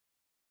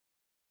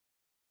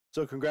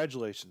So,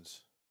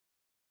 congratulations.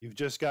 You've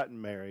just gotten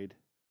married.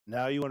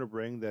 Now you want to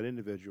bring that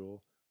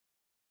individual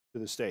to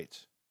the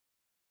States.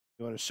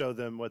 You want to show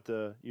them what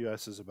the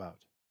U.S. is about.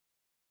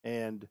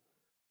 And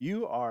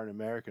you are an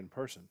American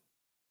person.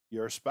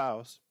 Your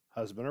spouse,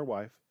 husband or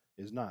wife,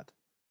 is not.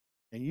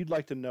 And you'd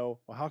like to know,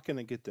 well, how can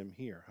I get them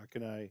here? How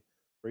can I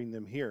bring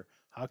them here?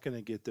 How can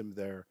I get them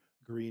their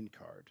green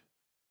card?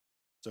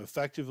 So,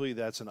 effectively,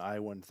 that's an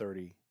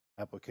I-130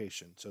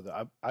 application. So,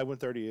 the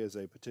I-130 is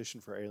a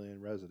petition for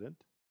alien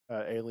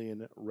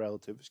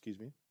relative, excuse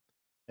me.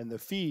 And the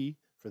fee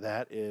for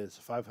that is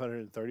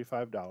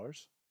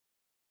 $535.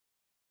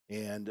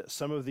 And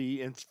some of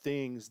the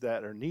things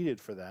that are needed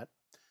for that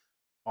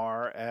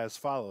are as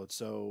followed.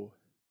 So,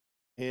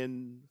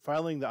 in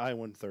filing the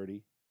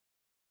I-130,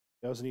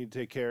 you also need to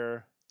take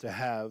care to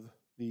have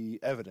the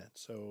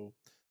evidence. So,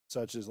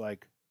 such as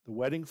like the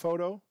wedding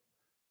photo,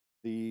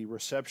 the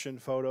reception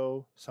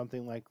photo,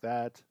 something like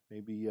that.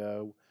 Maybe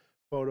a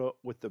photo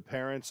with the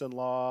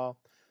parents-in-law,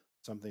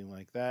 something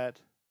like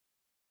that.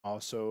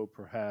 Also,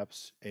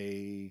 perhaps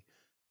a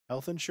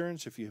health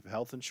insurance, if you have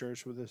health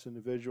insurance with this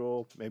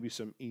individual, maybe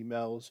some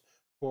emails,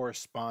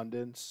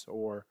 correspondence,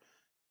 or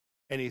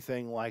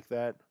anything like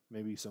that.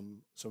 Maybe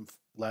some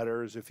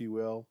letters, if you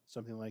will,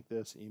 something like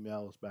this,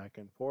 emails back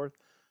and forth.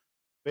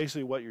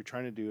 Basically, what you're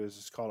trying to do is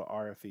it's called a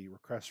RFE,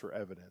 request for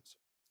evidence,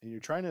 and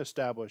you're trying to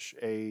establish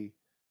a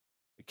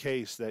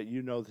case that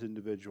you know this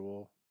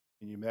individual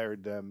and you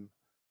married them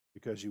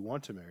because you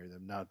want to marry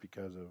them, not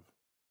because of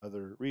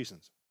other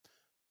reasons.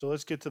 So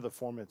let's get to the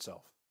form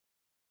itself.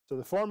 So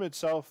the form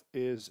itself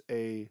is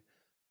a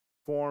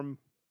form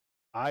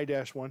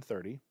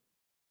I-130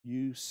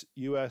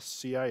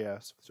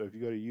 USCIS. So if you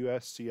go to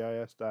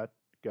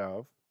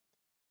uscis.gov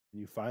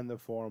and you find the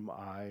form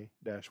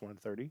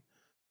I-130,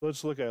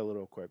 let's look at it a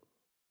little quick.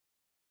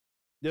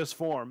 This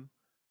form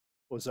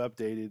was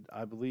updated,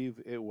 I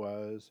believe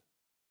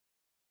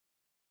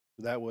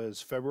that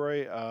was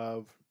February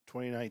of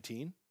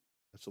 2019.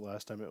 That's the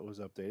last time it was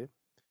updated.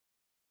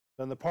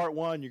 Then the part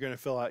one, you're going to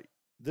fill out,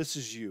 this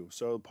is you.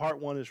 So part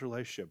one is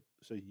relationship.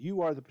 So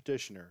you are the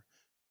petitioner.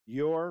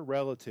 Your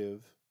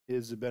relative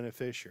is the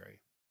beneficiary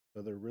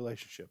of the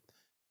relationship.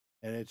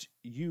 And it's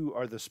you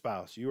are the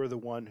spouse. You are the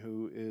one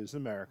who is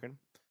American.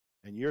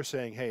 And you're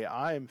saying, hey,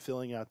 I am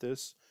filling out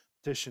this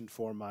petition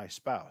for my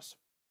spouse.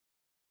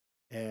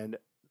 And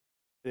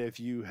if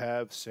you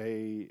have,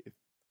 say,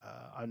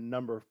 on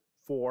number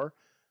 4,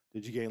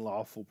 did you gain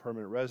lawful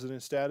permanent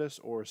resident status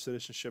or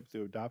citizenship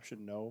through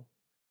adoption? No.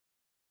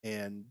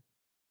 And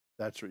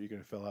that's what you're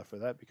going to fill out for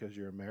that because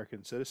you're an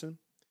American citizen.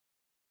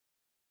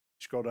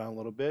 Scroll down a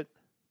little bit.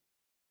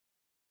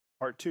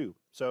 Part 2.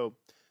 So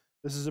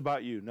this is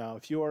about you. Now,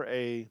 if you're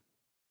a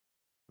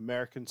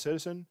American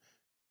citizen,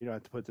 you don't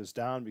have to put this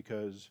down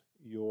because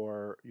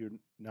you're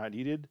not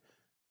needed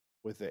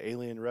with the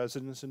alien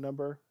residency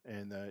number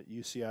and the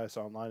UCIS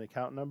online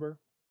account number.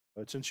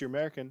 But since you're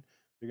American,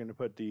 you're going to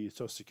put the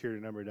Social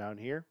Security number down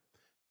here.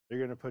 You're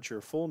going to put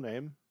your full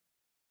name.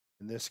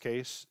 In this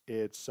case,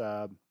 it's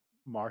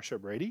Marsha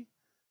Brady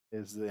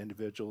is the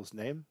individual's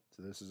name.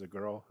 So this is a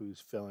girl who's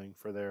filling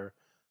for their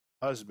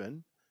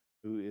husband,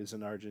 who is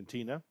in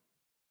Argentina,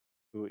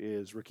 who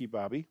is Ricky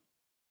Bobby.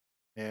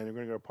 And we're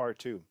going to go to part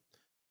 2.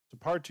 So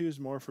part 2 is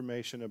more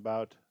information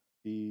about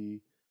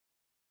the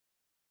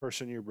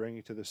person you're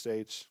bringing to the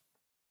States.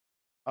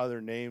 Other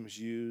names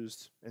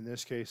used in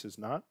this case is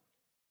not.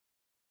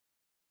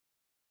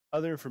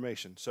 Other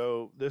information.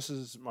 So this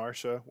is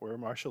Marsha, where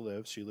Marsha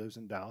lives. She lives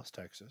in Dallas,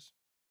 Texas.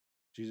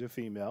 She's a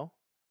female.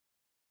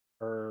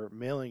 Her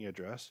mailing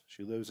address,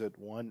 she lives at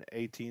 1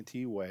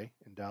 AT&T Way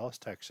in Dallas,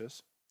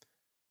 Texas,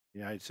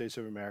 United States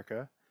of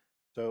America.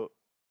 So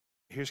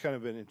here's kind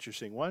of an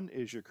interesting one.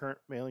 Is your current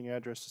mailing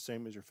address the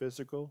same as your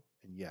physical?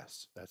 And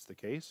yes, that's the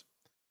case.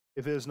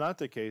 If it is not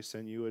the case,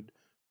 then you would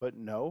put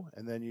no,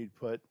 and then you'd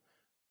put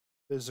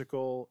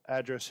physical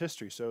address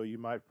history. So you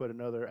might put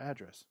another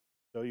address.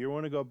 So you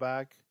want to go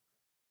back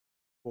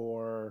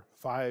for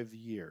 5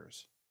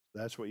 years.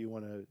 That's what you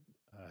want to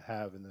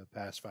have in the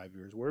past 5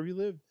 years. Where have you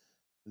lived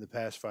in the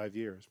past 5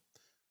 years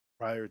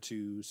prior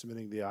to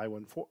submitting the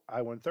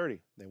I-130?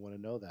 They want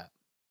to know that.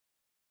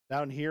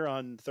 Down here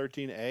on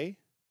 13A,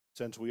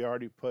 since we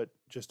already put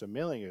just a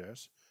mailing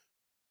address,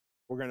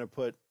 we're going to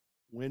put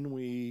when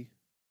we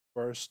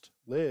first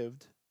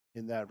lived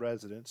in that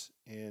residence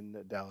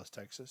in Dallas,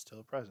 Texas,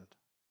 till present.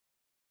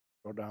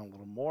 Go down a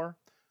little more.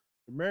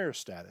 The marriage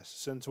status.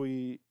 Since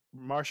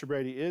Marsha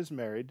Brady is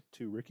married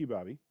to Ricky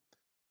Bobby,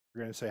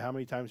 we're going to say how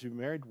many times you've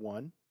been married.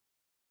 1.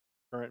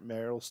 Current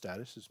marital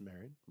status is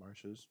married.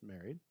 Marsha's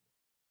married.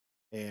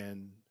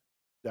 And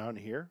down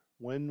here,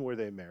 when were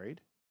they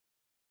married?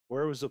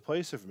 Where was the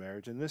place of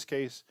marriage? In this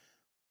case,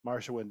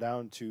 Marsha went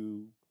down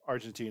to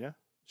Argentina.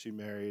 She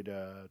married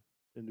an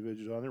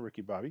individual on there,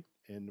 Ricky Bobby,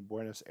 in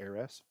Buenos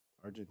Aires,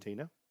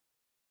 Argentina.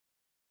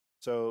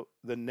 So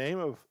the name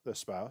of the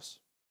spouse,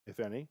 if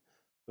any,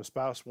 so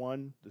spouse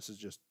 1, this is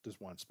just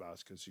one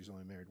spouse because she's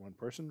only married one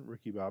person.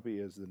 Ricky Bobby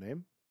is the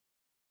name.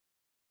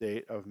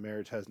 Date of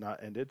marriage has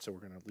not ended, so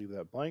we're going to leave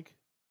that blank.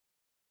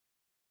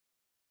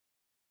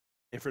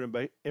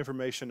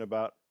 Information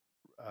about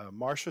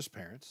Marcia's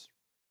parents.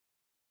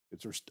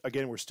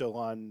 Again, we're still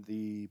on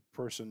the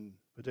person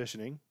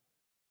petitioning.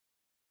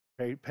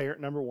 Parent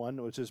number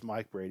one, which is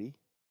Mike Brady,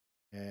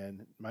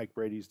 and Mike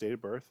Brady's date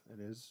of birth and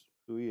is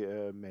who he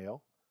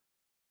male.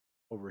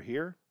 Over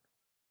here,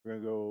 we're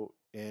going to go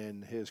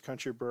in his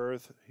country of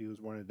birth. He was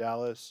born in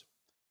Dallas.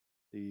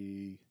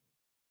 The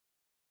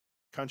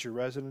country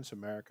residence,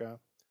 America.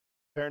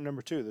 Parent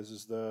number two, this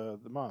is the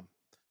mom.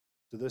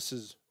 So this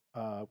is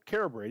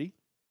Carol Brady,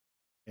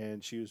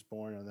 and she was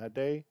born on that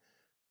day.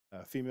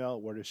 Female,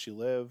 where does she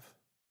live?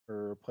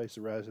 Her place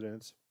of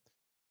residence.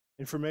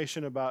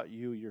 Information about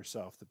you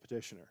yourself, the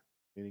petitioner,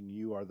 meaning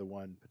you are the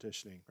one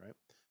petitioning, right?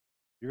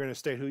 You're going to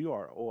state who you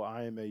are. Oh,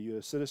 I am a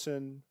U.S.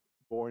 citizen,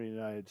 born in the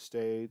United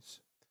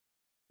States.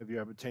 Have you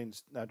ever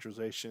obtained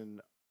naturalization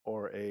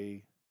or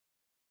a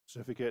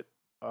certificate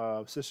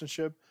of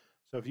citizenship?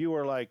 So if you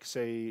were like,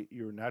 say,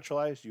 you were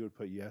naturalized, you would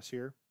put yes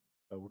here,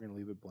 but we're going to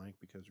leave it blank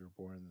because you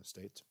were born in the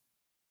States.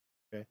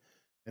 Okay.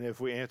 And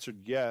if we answered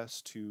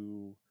yes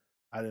to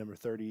item number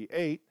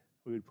 38,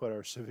 we would put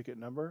our certificate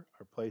number,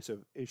 our place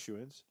of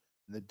issuance,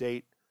 and the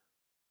date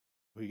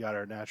we got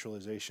our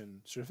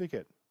naturalization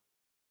certificate.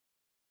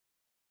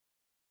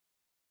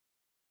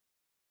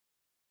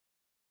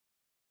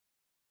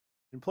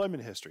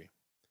 Employment history.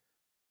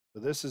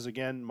 So this is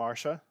again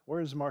Marcia. Where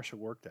has Marcia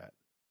worked at?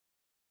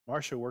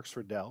 Marcia works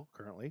for Dell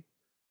currently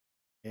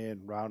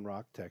in Round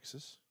Rock,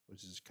 Texas,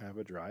 which is kind of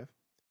a drive.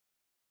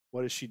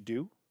 What does she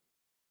do?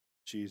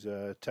 She's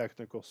a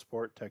technical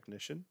support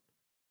technician.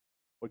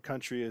 What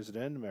country is it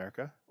in?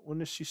 America. When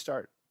does she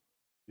start?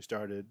 She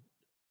started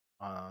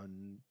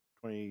on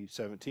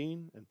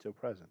 2017 until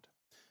present.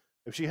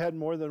 If she had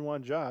more than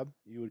one job,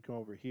 you would come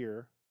over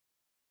here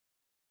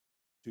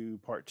to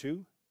part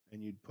two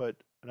and you'd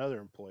put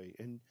another employee.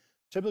 And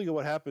typically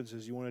what happens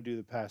is you want to do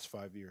the past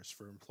 5 years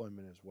for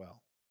employment as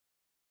well.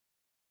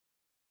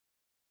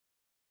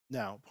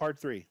 Now, part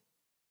three.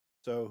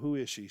 So who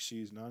is she?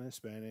 She's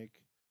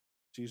non-Hispanic.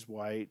 She's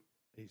white.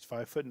 He's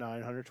 5'9",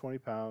 120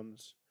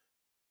 pounds.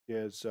 She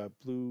has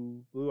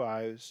blue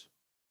eyes,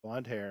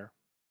 blonde hair.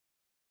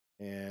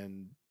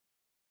 And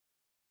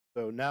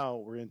so now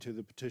we're into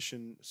the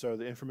petition. So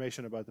the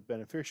information about the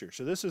beneficiary.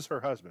 So this is her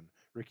husband,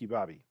 Ricky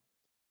Bobby.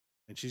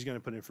 And she's going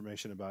to put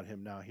information about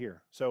him now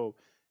here. So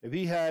if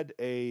he had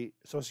a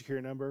Social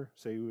Security number,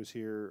 say he was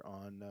here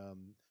on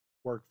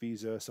work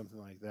visa, something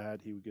like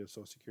that, he would get a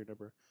Social Security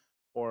number.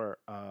 Or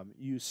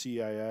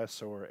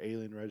UCIS or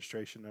alien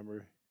registration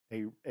number,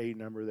 a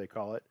number they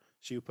call it,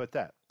 she would put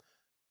that.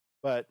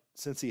 But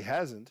since he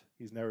hasn't,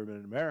 he's never been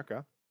in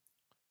America,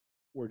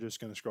 we're just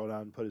going to scroll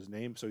down and put his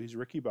name. So he's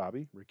Ricky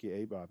Bobby, Ricky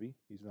A. Bobby.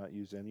 He's not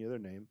used any other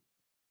name.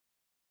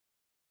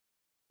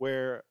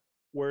 Where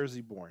is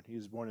he born? He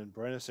was born in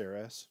Buenos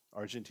Aires,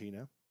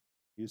 Argentina.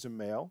 He's a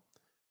male.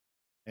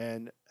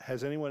 And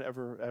has anyone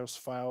ever else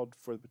filed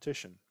for the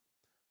petition?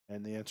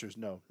 And the answer is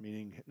no,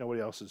 meaning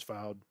nobody else has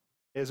filed.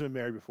 He hasn't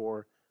been married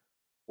before,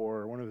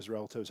 or one of his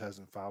relatives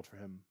hasn't filed for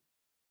him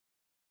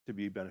to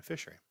be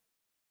beneficiary.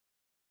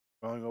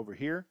 Going over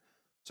here,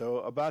 so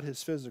about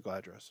his physical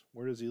address.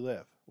 Where does he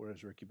live? Where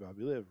does Ricky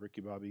Bobby live?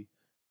 Ricky Bobby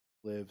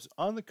lives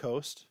on the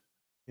coast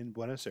in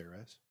Buenos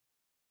Aires,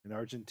 in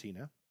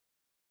Argentina.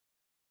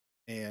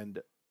 And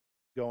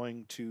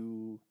going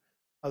to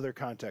other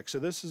contacts. So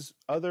this is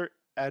other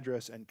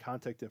address and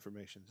contact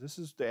information. This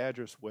is the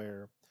address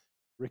where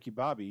Ricky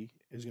Bobby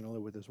is going to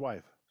live with his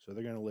wife. So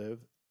they're going to live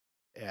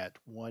at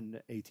 1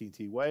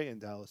 AT&T Way in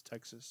Dallas,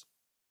 Texas.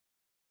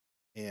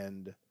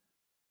 And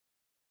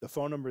the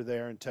phone number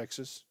there in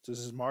Texas, so this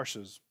is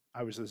Marcia's,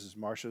 obviously this is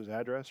Marcia's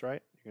address,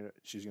 right?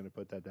 She's going to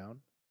put that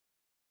down.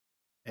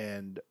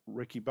 And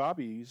Ricky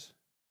Bobby's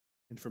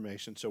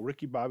information, so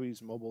Ricky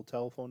Bobby's mobile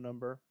telephone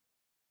number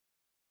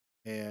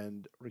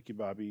and Ricky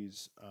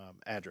Bobby's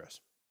address.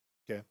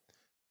 Okay.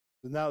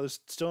 So now there's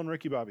still in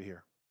Ricky Bobby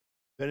here.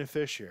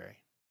 Beneficiary.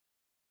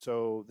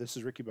 So this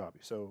is Ricky Bobby.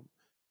 So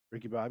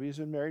Ricky Bobby has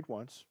been married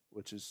once,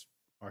 which is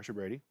Marcia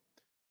Brady,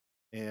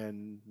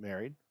 and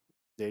married.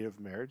 Date of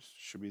marriage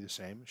should be the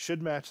same.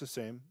 Should match the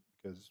same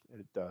because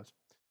it does.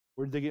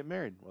 Where did they get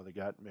married? Well, they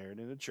got married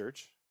in a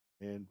church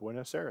in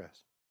Buenos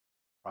Aires,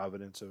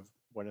 Providence of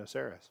Buenos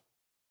Aires.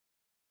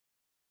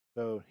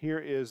 So here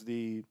is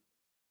the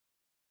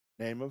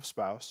name of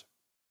spouse.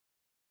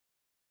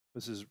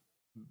 This is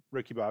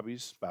Ricky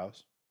Bobby's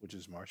spouse, which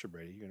is Marcia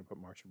Brady. You're going to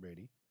put Marcia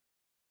Brady.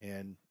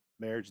 And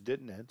marriage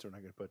didn't end, so we're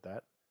not going to put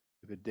that.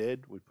 If it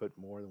did, we'd put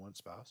more than one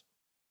spouse.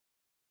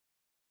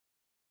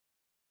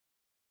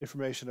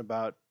 Information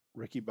about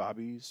Ricky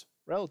Bobby's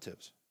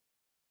relatives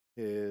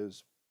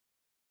is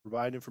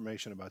provide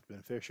information about the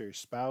beneficiary's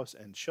spouse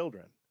and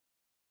children.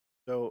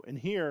 So in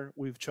here,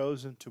 we've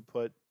chosen to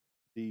put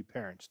the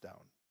parents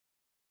down.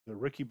 So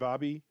Ricky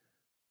Bobby,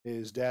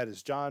 his dad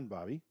is John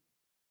Bobby.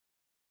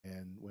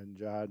 And when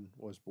John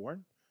was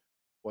born,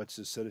 what's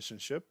his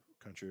citizenship,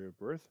 country of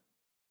birth?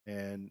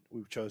 And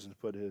we've chosen to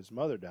put his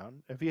mother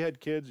down. If he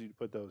had kids, you'd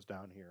put those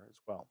down here as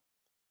well.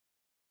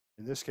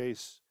 In this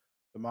case,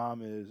 the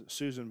mom is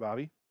Susan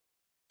Bobby.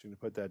 So I'm going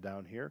to put that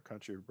down here,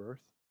 country of birth.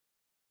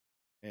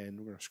 And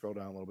we're going to scroll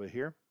down a little bit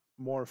here.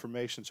 More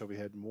information. So if we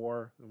had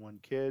more than one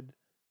kid,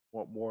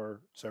 want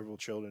more, several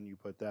children, you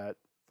put that,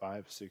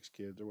 5, 6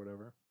 kids or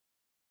whatever.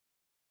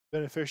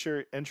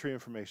 Beneficiary entry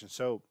information.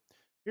 So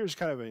here's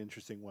kind of an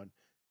interesting one.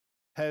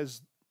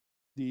 Has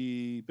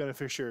the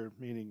beneficiary,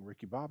 meaning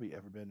Ricky Bobby,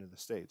 ever been to the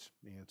States?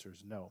 The answer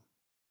is no.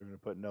 We're going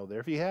to put no there.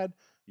 If he had,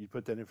 you'd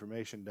put that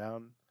information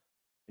down,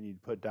 and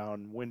you'd put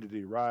down when did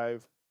he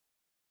arrive,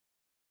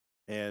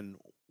 and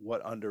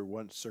under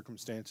what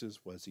circumstances.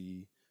 Was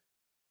he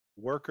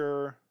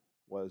worker?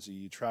 Was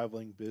he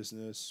traveling,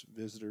 business,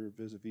 visitor,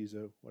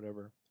 visa,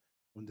 whatever?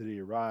 When did he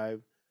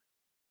arrive?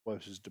 What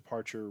was his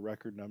departure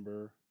record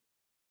number?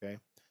 Okay.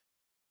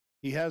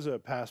 He has a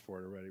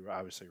passport already,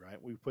 obviously,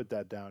 right? We put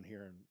that down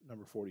here in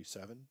number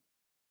 47,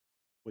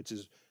 which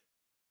is,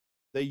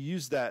 they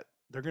use that.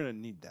 They're going to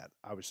need that,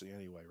 obviously,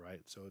 anyway,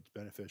 right? So it's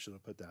beneficial to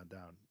put that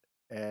down.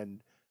 And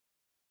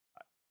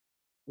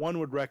one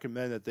would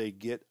recommend that they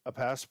get a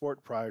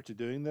passport prior to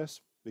doing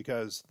this,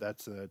 because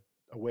that's a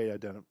way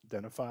to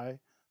identify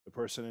the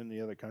person in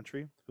the other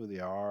country, who they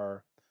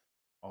are,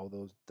 all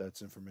those,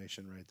 that's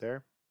information right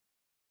there.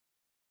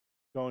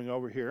 Going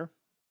over here,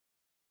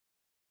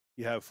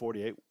 you have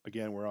 48.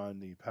 Again, we're on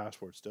the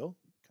passport still,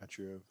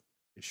 country of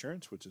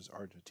issuance, which is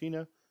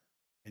Argentina,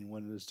 and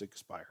when does it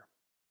expire.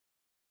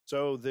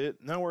 So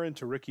now we're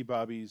into Ricky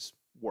Bobby's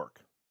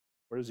work.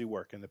 Where does he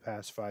work in the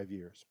past 5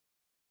 years?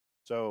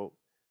 So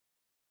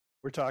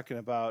we're talking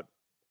about,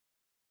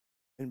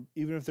 and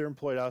even if they're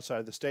employed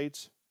outside the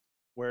States,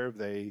 where have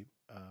they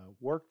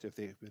worked? If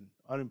they've been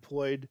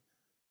unemployed,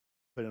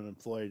 put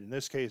unemployed. In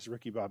this case,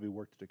 Ricky Bobby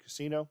worked at a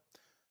casino.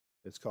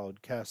 It's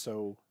called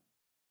Casa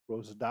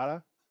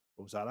Rosada,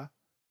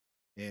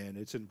 and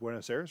it's in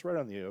Buenos Aires, right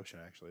on the ocean,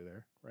 actually,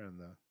 there, right on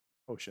the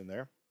ocean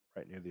there,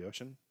 right near the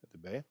ocean at the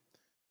bay.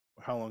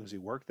 How long has he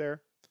worked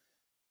there?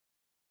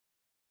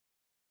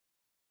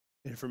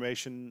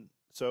 Information.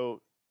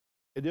 So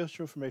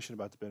additional information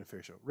about the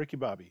beneficial. Ricky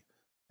Bobby,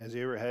 has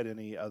he ever had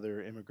any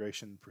other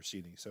immigration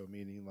proceedings? So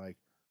meaning like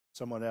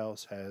someone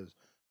else has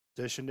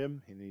petitioned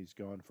him and he's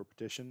gone for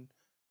petition.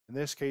 In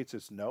this case,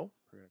 it's no.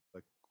 We're going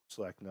to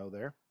select no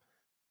there.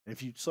 And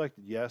if you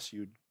selected yes,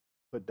 you'd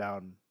put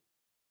down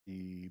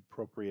the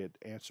appropriate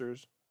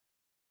answers.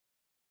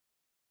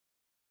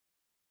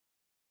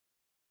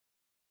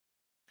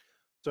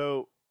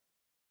 So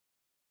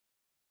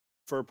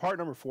for part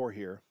number 4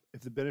 here,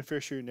 if the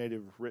beneficiary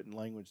native written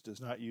language does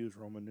not use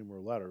Roman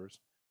numeral letters,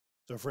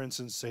 so for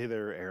instance, say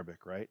they're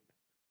Arabic, right?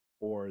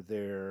 Or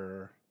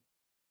they're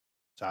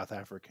South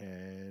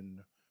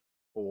African,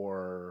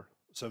 or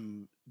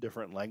some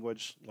different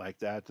language like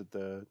that,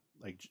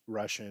 like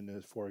Russian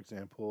is, for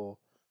example,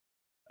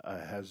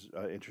 has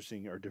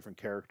interesting or different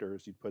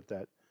characters. You put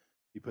that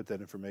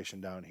information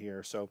down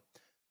here. So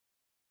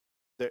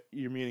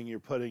you're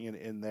putting it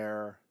in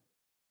their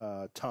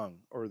tongue,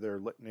 or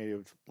their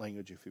native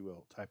language, if you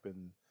will. Type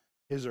in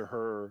his or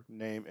her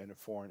name and a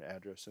foreign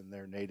address in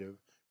their native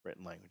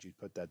written language. You'd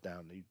put that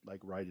down. You'd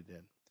write it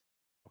in.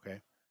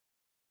 Okay.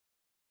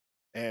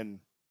 And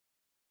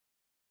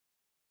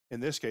in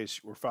this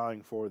case, we're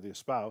filing for the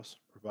spouse,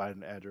 provide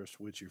an address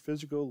which you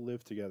physical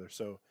live together.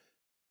 So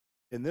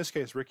in this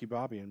case, Ricky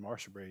Bobby and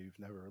Marsha Brady have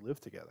never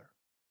lived together.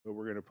 So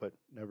we're going to put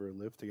never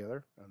lived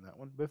together on that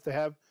one. But if they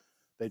have,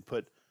 they'd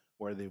put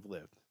where they've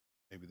lived.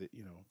 Maybe that,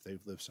 if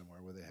they've lived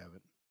somewhere where they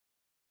haven't.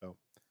 So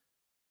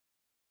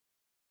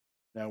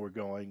now we're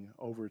going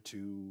over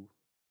to,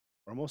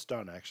 we're almost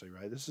done actually,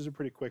 right? This is a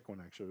pretty quick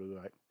one actually,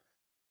 right?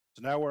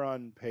 So now we're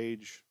on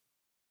page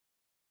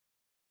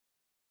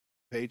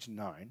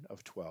 9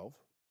 of 12.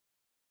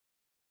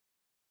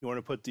 You want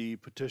to put the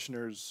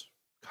petitioner's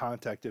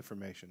contact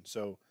information.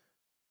 So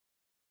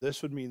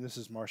this would mean this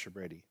is Marsha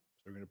Brady.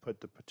 So we're going to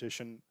put the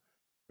petition,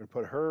 we're going to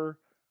put her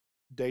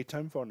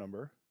daytime phone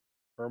number,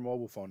 her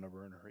mobile phone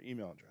number, and her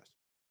email address.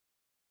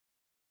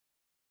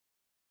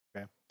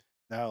 Okay.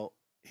 Now,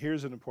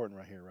 here's an important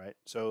right here, right?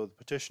 So the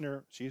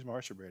petitioner, she's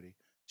Marsha Brady.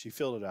 She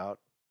filled it out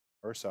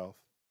herself,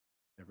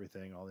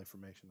 everything, all the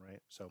information, right?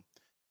 So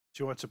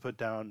she wants to put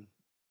down,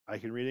 I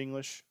can read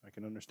English, I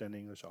can understand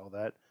English, all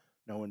that.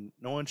 No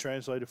one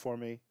translated for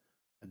me.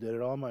 I did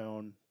it all on my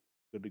own.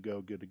 Good to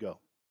go, good to go.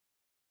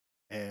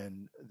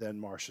 And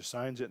then Marsha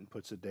signs it and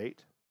puts a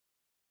date.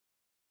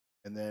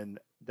 And then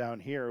down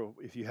here,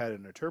 if you had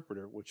an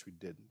interpreter, which we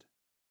didn't,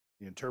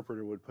 the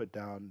interpreter would put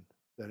down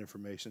that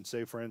information.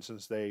 Say, for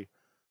instance, they're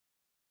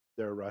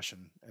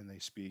Russian and they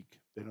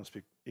don't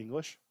speak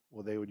English.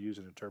 Well, they would use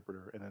an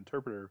interpreter. An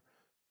interpreter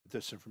put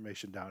this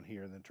information down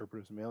here. The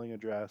interpreter's mailing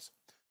address,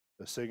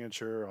 the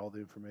signature, all the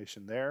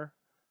information there.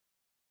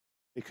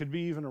 It could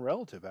be even a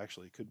relative,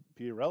 actually. It could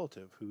be a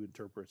relative who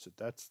interprets it.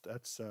 That's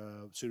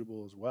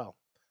suitable as well.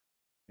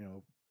 As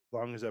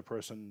long as that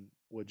person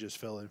would just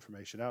fill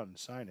information out and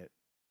sign it,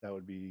 that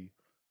would be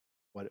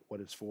what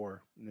it's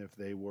for. And if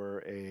they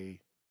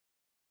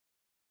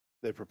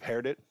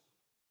prepared it,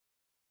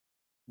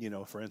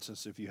 for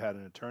instance, if you had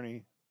an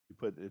attorney, you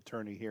put the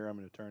attorney here, I'm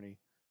an attorney.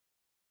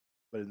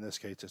 But in this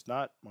case, it's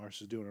not.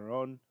 Marsha's doing her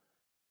own.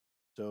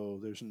 So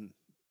there's,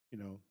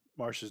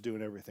 Marsha's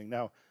doing everything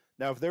now.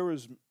 Now,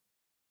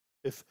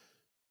 if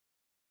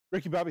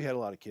Ricky Bobby had a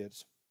lot of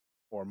kids,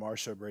 or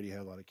Marsha Brady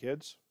had a lot of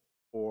kids,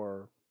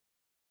 or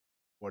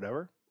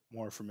whatever,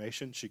 more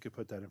information, she could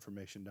put that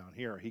information down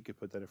here, or he could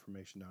put that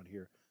information down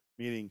here.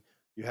 Meaning,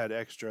 you had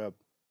extra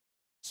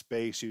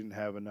space, you didn't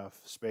have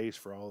enough space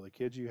for all the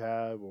kids you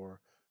have or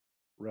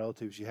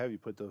relatives you have, you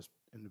put those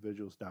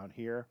individuals down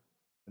here,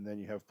 and then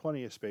you have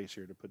plenty of space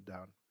here to put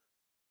down.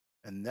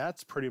 And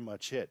that's pretty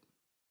much it.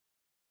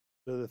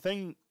 So the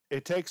thing,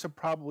 it takes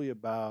probably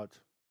about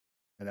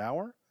an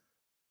hour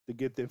to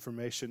get the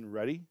information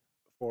ready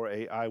for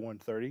a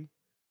I-130,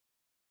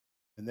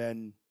 and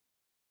then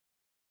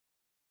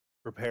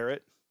prepare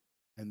it,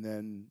 and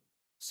then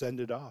send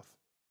it off.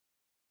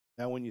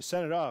 Now, when you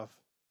send it off,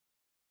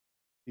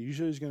 it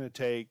usually is going to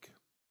take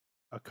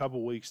a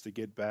couple weeks to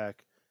get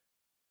back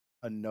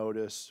a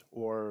notice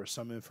or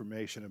some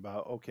information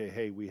about, okay,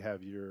 hey, we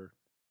have your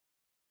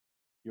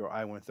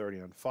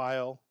I-130 on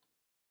file.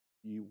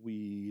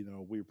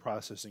 We're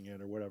processing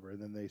it or whatever,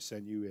 and then they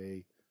send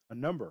you a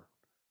number.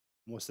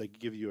 Once they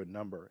give you a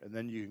number, and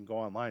then you can go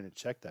online and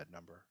check that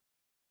number,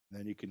 and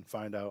then you can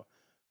find out,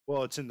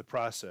 well, it's in the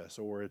process,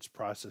 or it's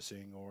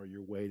processing, or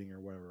you're waiting, or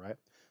whatever, right?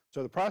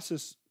 So the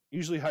process,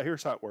 usually,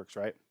 here's how it works,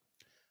 right?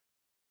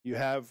 You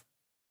have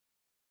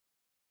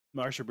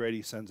Marsha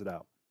Brady sends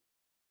out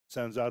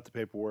the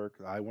paperwork,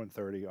 the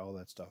I-130, all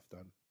that stuff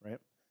done, right?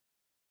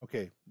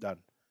 Okay, done.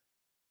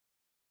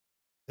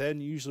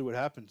 Then usually what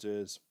happens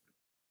is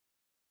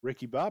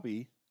Ricky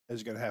Bobby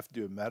is going to have to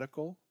do a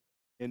medical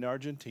in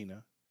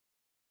Argentina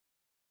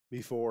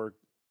before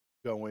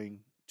going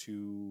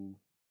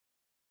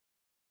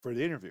for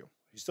the interview.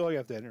 You still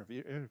have to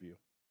interview.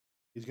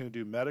 He's going to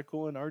do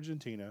medical in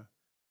Argentina.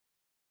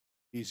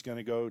 He's going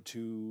to go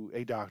to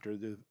a doctor,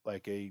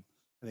 like an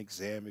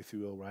exam, if you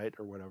will, right,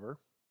 or whatever.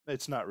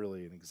 It's not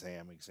really an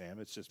exam.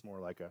 It's just more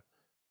like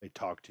they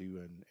talk to you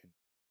and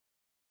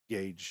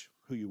gauge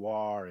who you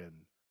are and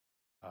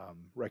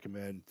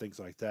recommend things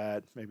like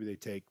that. Maybe they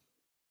take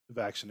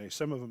vaccination.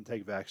 Some of them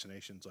take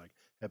vaccinations like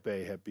Hep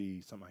A, Hep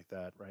B, something like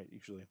that, right?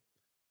 Usually,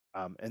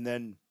 and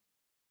then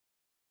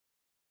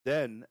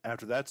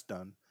after that's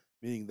done,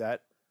 meaning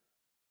that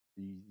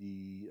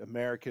the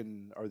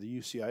American or the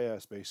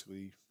UCIS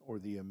basically, or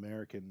the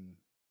American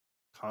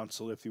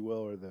consul, if you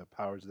will, or the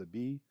powers that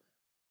be,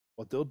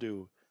 what they'll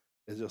do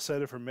is they'll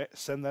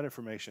send that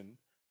information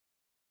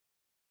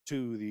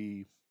to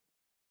the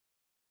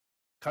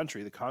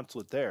country, the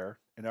consulate there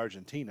in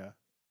Argentina,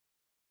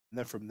 and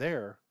then from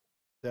there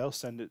they'll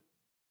send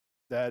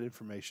that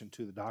information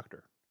to the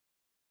doctor,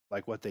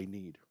 like what they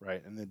need,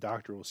 right? And the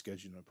doctor will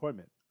schedule an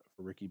appointment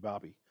for Ricky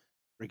Bobby.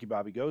 Ricky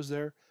Bobby goes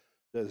there,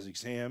 does his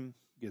exam,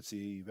 gets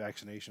the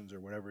vaccinations or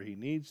whatever he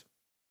needs,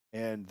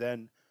 and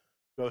then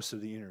goes to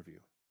the interview.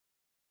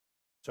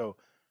 So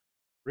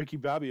Ricky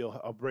Bobby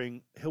he'll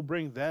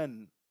bring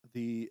then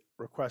the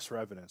request for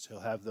evidence. He'll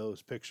have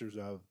those pictures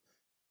of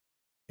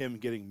him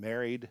getting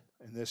married.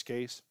 In this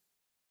case,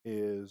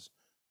 is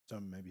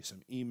maybe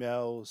some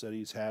emails that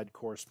he's had,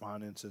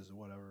 correspondences or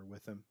whatever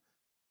with him,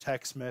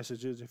 text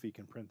messages if he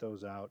can print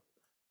those out,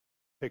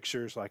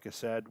 pictures, like I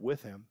said,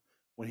 with him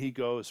when he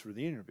goes for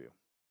the interview.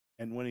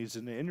 And when he's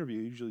in the interview,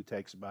 it usually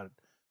takes about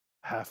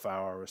a half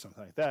hour or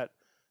something like that.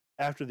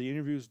 After the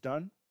interview's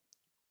done,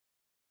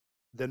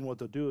 then what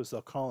they'll do is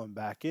they'll call him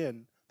back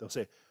in. They'll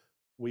say,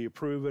 we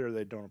approve it, or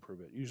they don't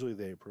approve it. Usually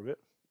they approve it,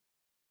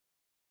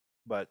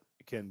 but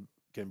it can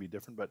be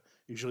different. But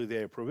usually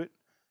they approve it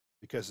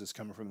because it's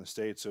coming from the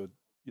States. So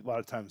a lot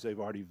of times they've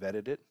already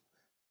vetted it.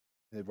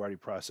 They've already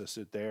processed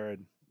it there,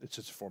 and it's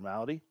just a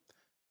formality.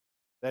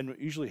 Then what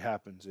usually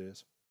happens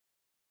is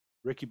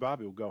Ricky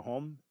Bobby will go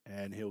home,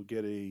 and he'll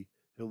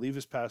leave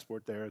his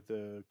passport there at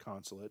the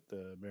consulate,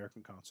 the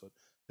American consulate.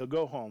 He'll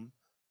go home.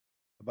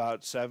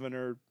 About 7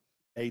 or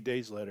 8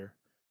 days later,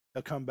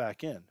 he'll come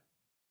back in,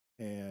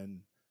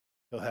 and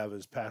he'll have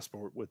his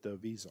passport with the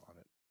visa on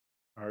it,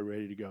 all right,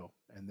 ready to go.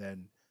 And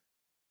then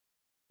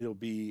it'll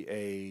be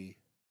a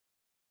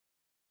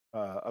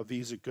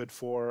visa good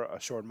for a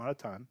short amount of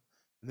time.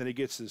 And then he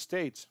gets to the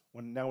States.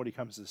 When he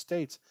comes to the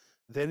States,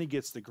 then he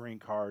gets the green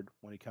card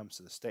when he comes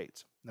to the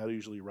States. That'll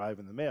usually arrive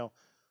in the mail.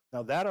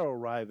 Now, that'll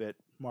arrive at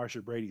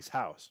Marsha Brady's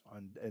house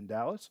in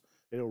Dallas.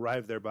 It'll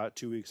arrive there about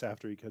 2 weeks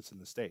after he gets in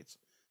the States.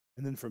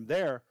 And then from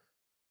there,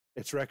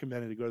 it's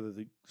recommended to go to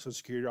the Social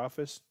Security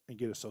office and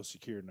get a Social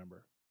Security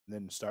number, and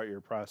then start your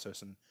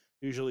process. And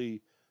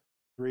usually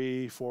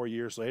 3-4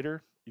 years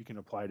later, you can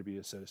apply to be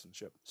a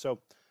citizenship. So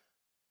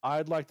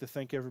I'd like to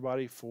thank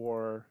everybody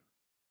for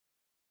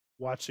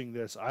watching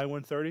this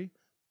I-130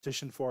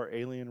 petition for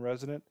alien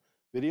resident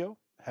video.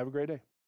 Have a great day.